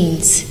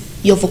understand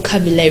your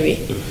vocabulary,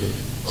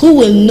 who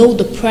will know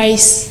the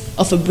price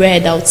of a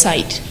bread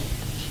outside,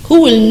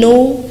 who will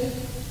know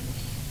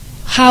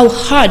how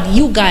hard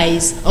you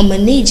guys are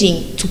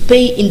managing to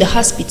pay in the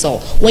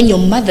hospital when your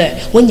mother,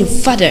 when your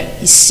father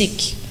is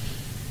sick.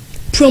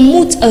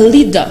 Promote a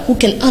leader who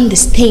can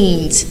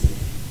understand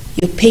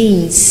your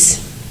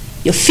pains,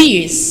 your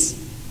fears.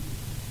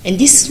 And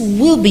this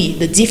will be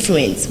the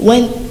difference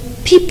when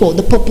people,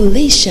 the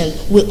population,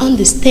 will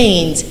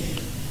understand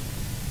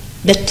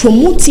that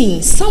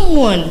promoting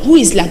someone who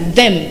is like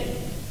them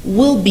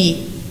will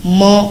be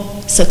more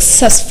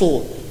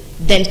successful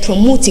than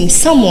promoting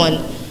someone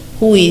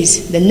who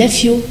is the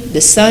nephew,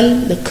 the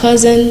son, the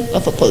cousin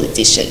of a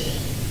politician.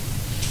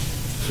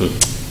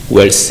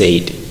 Well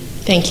said.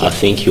 Thank you. I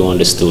think you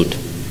understood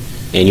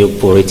and you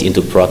put it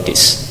into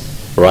practice,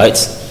 right?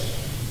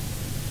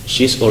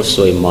 She's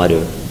also a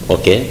mother,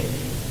 okay?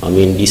 I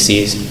mean, this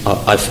is,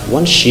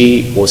 when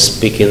she was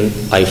speaking,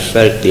 I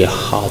felt the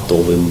heart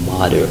of a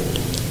mother.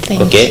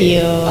 Thank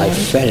you. I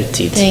felt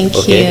it.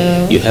 Thank you.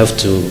 You have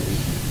to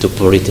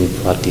put it in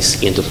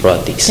practice, into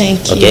practice.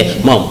 Thank you.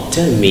 Okay, Mom,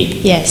 tell me.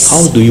 Yes.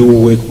 How do you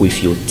work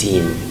with your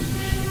team?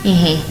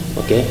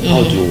 Okay,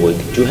 how do you work?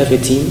 Do you have a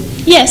team?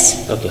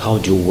 Yes. Okay, how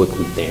do you work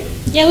with them?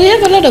 Yeah, we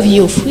have a lot of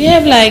youth. We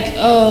have like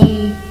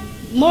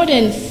more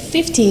than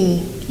 15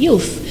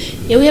 youth.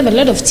 Yeah, we have a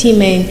lot of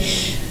team, and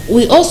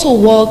we also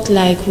work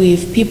like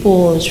with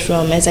people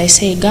from, as I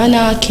say,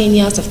 Ghana,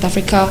 Kenya, South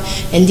Africa,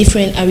 and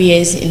different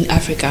areas in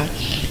Africa.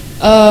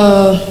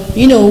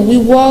 You know, we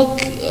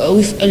work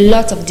with a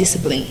lot of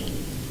discipline.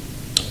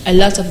 A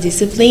lot of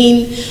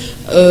discipline.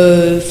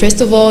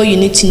 First of all, you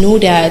need to know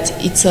that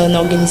it's an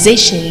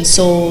organization.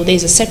 So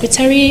there's a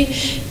secretary,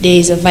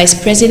 there's a vice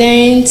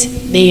president,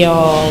 there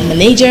are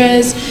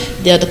managers,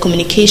 there are the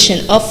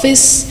communication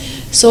office.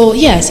 So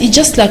yes, it's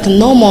just like a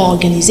normal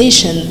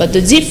organization, but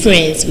the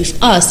difference with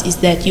us is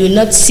that you will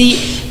not see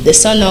the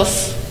son of,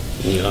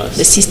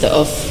 the sister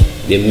of.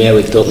 The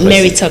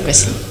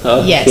meritocracy.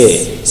 Okay.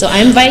 Yes. So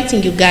I'm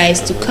inviting you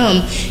guys to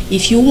come.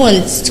 If you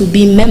want to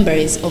be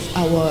members of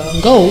our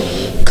goal,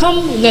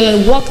 come, we're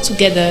going to work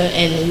together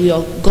and we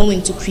are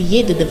going to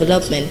create the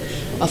development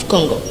of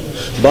Congo.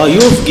 But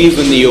you've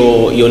given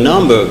your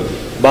number,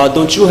 but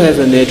don't you have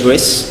an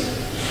address?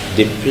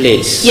 The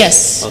place?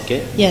 Yes.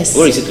 Okay. Yes.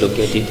 Where is it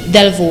located?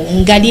 Delvaux,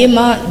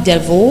 Ngaliema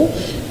Delvaux,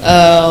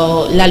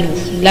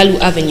 Lalu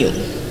Avenue.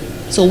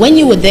 So when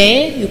you were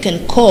there, you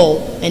can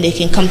call and they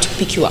can come to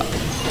pick you up.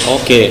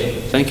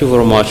 Okay, thank you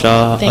very much.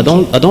 I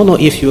don't know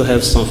if you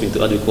have something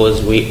to add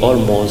because we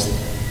almost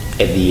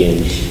at the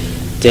end.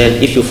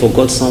 Then if you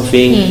forgot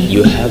something,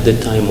 you have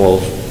the time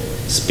of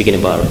speaking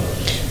about it.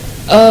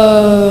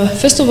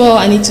 First of all,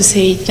 I need to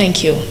say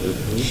thank you.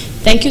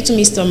 Thank you to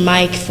Mr.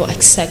 Mike for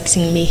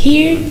accepting me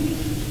here.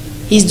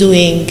 He's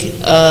doing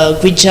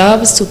great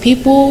jobs to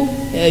people.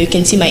 You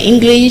can see my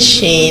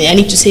English, and I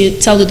need to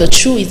tell you the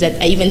truth is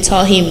that I even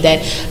tell him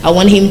that I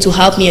want him to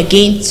help me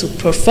again to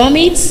perform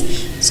it.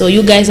 So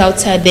you guys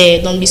outside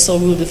there, don't be so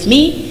rude with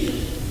me.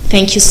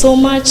 Thank you so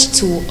much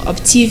to Up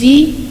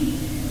TV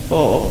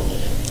for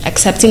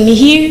accepting me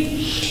here.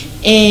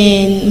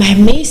 And my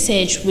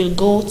message will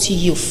go to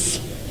youth.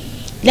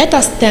 Let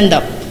us stand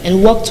up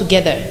and work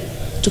together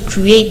to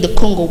create the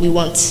Congo we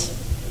want.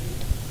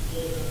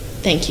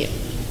 Thank you.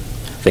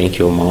 Thank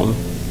you, Mom.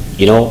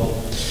 You know,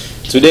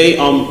 today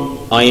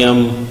I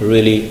am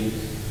really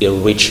a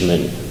rich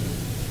man.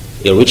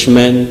 A rich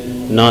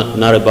man,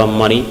 not about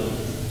money,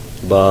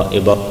 but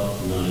about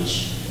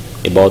knowledge,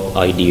 about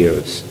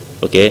ideas.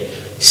 Okay?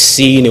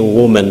 Seeing a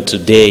woman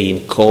today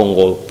in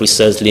Congo,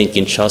 precisely in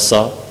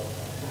Kinshasa,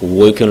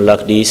 working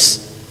like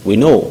this, we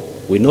know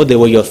the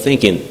way you're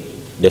thinking.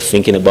 They're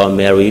thinking about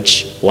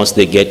marriage. Once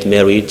they get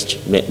married,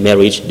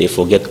 they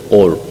forget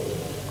all.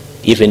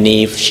 Even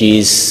if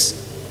she's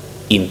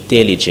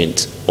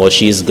intelligent or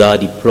she's got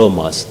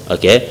diplomas,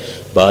 okay?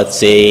 But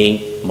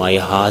saying, my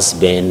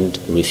husband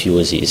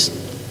refuses.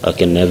 I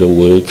can never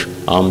work.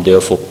 I'm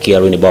there for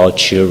caring about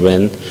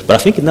children. But I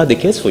think it's not the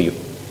case for you.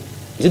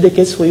 Is it the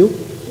case for you?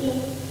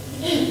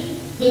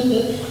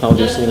 How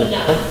do you say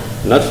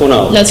that? Not for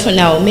now. Not for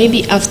now.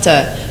 Maybe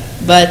after.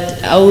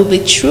 But I will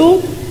be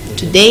true.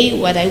 Today,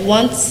 what I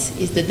want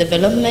is the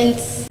development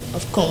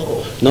of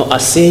Congo. No, I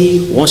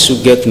say once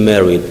you get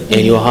married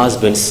and your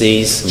husband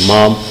says,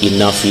 Mom,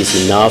 enough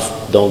is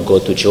enough. Don't go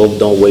to job.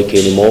 Don't work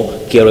anymore.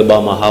 Care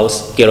about my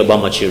house. Care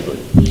about my children.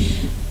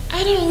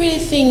 I don't really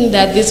think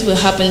that this will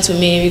happen to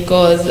me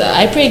because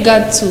I pray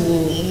God to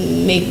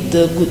make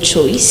the good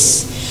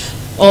choice.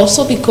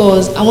 Also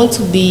because I want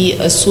to be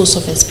a source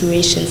of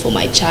inspiration for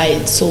my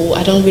child. So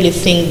I don't really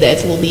think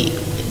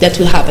that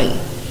will happen.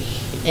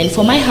 And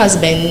for my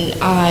husband,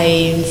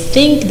 I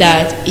think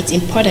that it's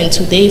important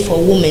today for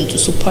a woman to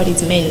support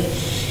his men.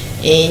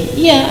 And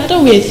yeah, I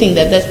don't really think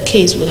that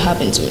case will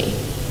happen to me.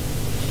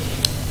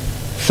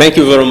 Thank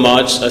you very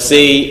much. I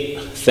say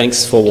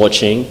thanks for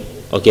watching,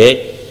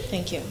 okay?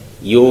 Thank you.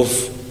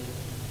 You've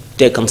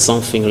taken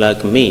something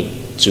like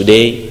me.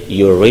 Today,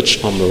 you're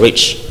rich, I'm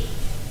rich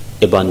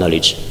about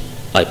knowledge.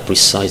 I'm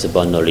precise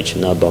about knowledge,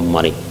 not about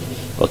money,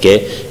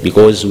 okay?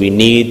 Because we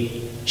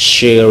need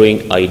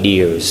sharing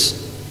ideas.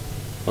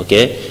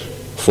 Okay,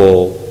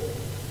 for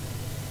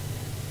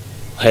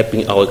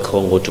helping our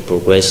Congo to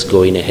progress,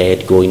 going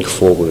ahead, going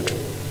forward,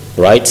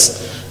 right?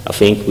 I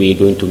think we're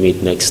going to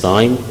meet next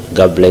time.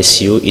 God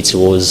bless you. It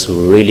was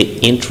really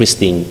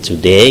interesting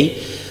today.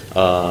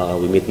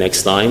 We meet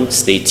next time.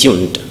 Stay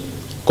tuned.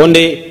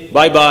 Konde,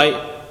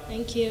 bye-bye.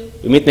 Thank you.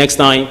 We meet next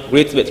time.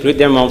 Greet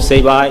them, Mom.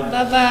 Say bye.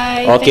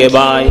 Bye-bye. Okay, Thank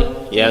bye.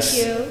 You. Yes.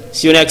 Thank you.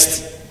 See you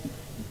next.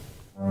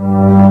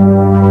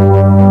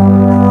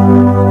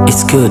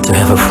 It's good to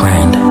have a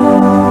friend,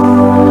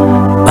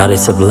 but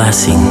it's a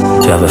blessing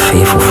to have a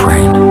faithful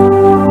friend.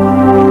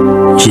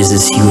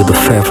 Jesus, you are the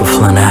faithful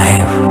friend I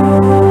have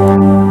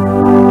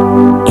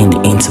in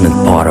the intimate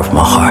part of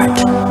my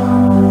heart.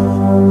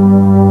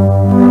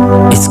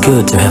 It's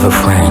good to have a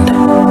friend,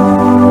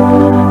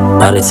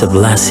 but it's a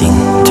blessing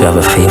to have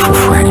a faithful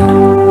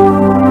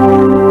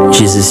friend.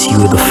 Jesus, you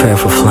are the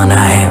faithful friend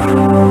I have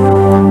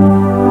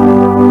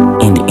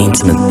in the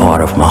intimate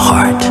part of my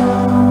heart.